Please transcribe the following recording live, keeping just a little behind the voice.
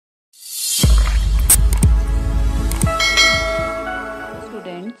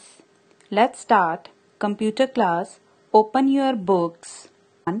Let's start computer class. Open your books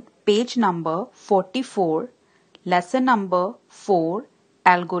on page number 44, lesson number 4,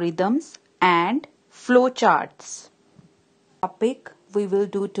 algorithms and flowcharts. Topic we will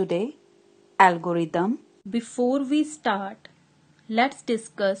do today, algorithm. Before we start, let's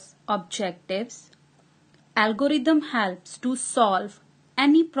discuss objectives. Algorithm helps to solve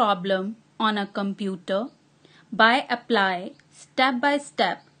any problem on a computer by applying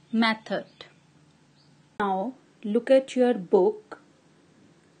step-by-step method. Now look at your book.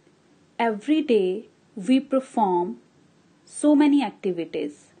 Every day we perform so many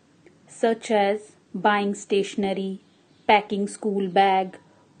activities such as buying stationery, packing school bag,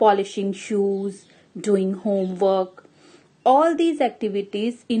 polishing shoes, doing homework. All these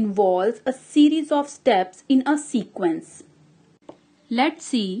activities involve a series of steps in a sequence. Let's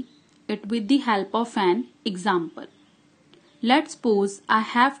see it with the help of an example. Let's suppose I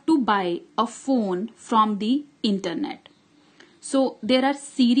have to buy a phone from the internet. So there are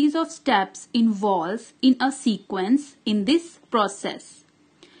series of steps involved in a sequence in this process.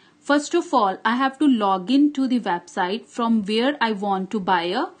 First of all, I have to log in to the website from where I want to buy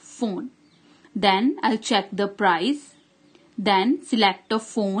a phone. Then I'll check the price. Then select a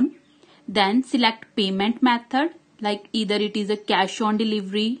phone. Then select payment method, like either it is a cash on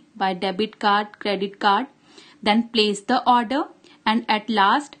delivery, by debit card, credit card. Then place the order and at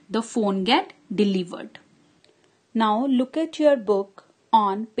last the phone get delivered. Now look at your book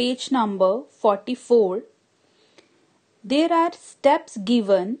on page number 44. There are steps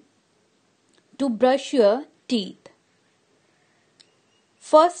given to brush your teeth.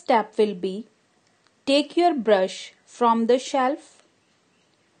 First step will be take your brush from the shelf,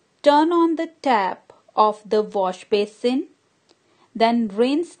 turn on the tap of the wash basin, then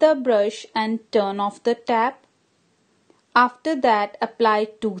rinse the brush and turn off the tap. After that, apply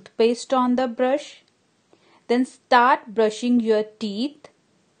toothpaste on the brush. Then start brushing your teeth.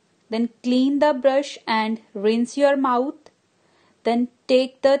 Then clean the brush and rinse your mouth. Then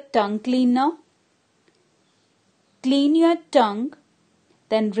take the tongue cleaner. Clean your tongue.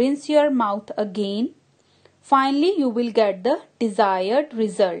 Then rinse your mouth again. Finally, you will get the desired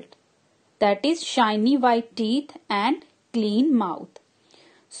result. That is shiny white teeth and clean mouth.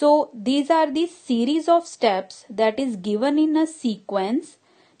 So these are the series of steps that is given in a sequence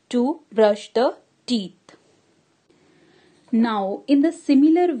to brush the teeth. Now in the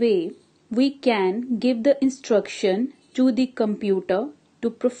similar way, we can give the instruction to the computer to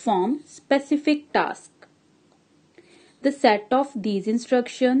perform specific task. The set of these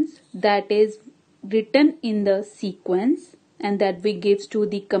instructions that is written in the sequence and that we give to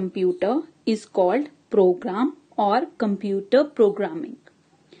the computer is called program or computer programming.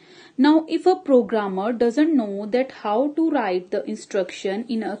 Now, if a programmer doesn't know that how to write the instruction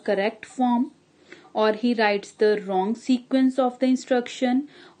in a correct form, or he writes the wrong sequence of the instruction,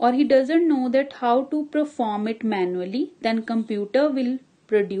 or he doesn't know that how to perform it manually, then computer will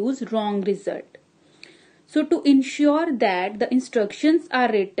produce wrong result. So to ensure that the instructions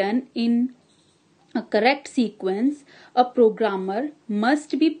are written in a correct sequence, a programmer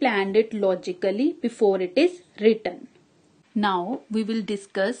must be planned it logically before it is written. Now we will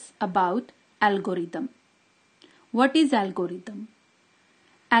discuss about algorithm. What is algorithm?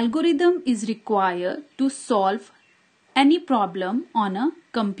 Algorithm is required to solve any problem on a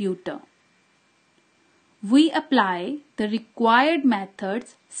computer. We apply the required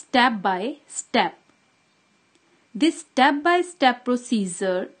methods step by step. This step by step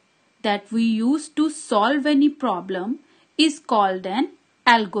procedure that we use to solve any problem is called an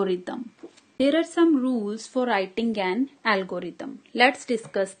algorithm. There are some rules for writing an algorithm. Let's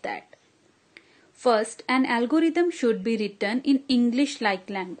discuss that. First, an algorithm should be written in English-like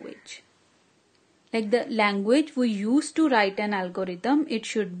language. Like the language we use to write an algorithm, it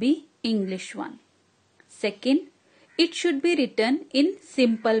should be English one. Second, it should be written in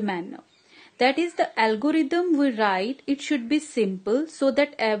simple manner. That is, the algorithm we write, it should be simple so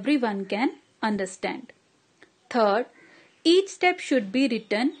that everyone can understand. Third, each step should be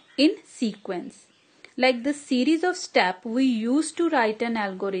written in sequence. Like the series of steps we use to write an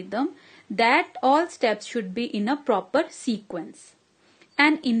algorithm, that all steps should be in a proper sequence.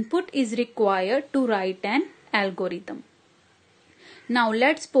 An input is required to write an algorithm. Now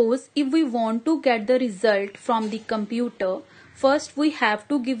let's suppose if we want to get the result from the computer, first we have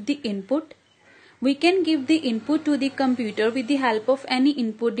to give the input. We can give the input to the computer with the help of any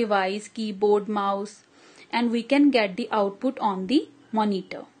input device, keyboard, mouse, and we can get the output on the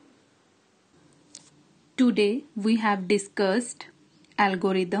monitor. Today we have discussed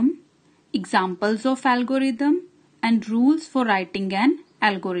algorithm, examples of algorithm and rules for writing an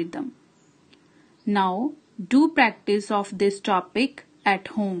algorithm. Now, do practice of this topic at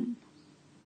home.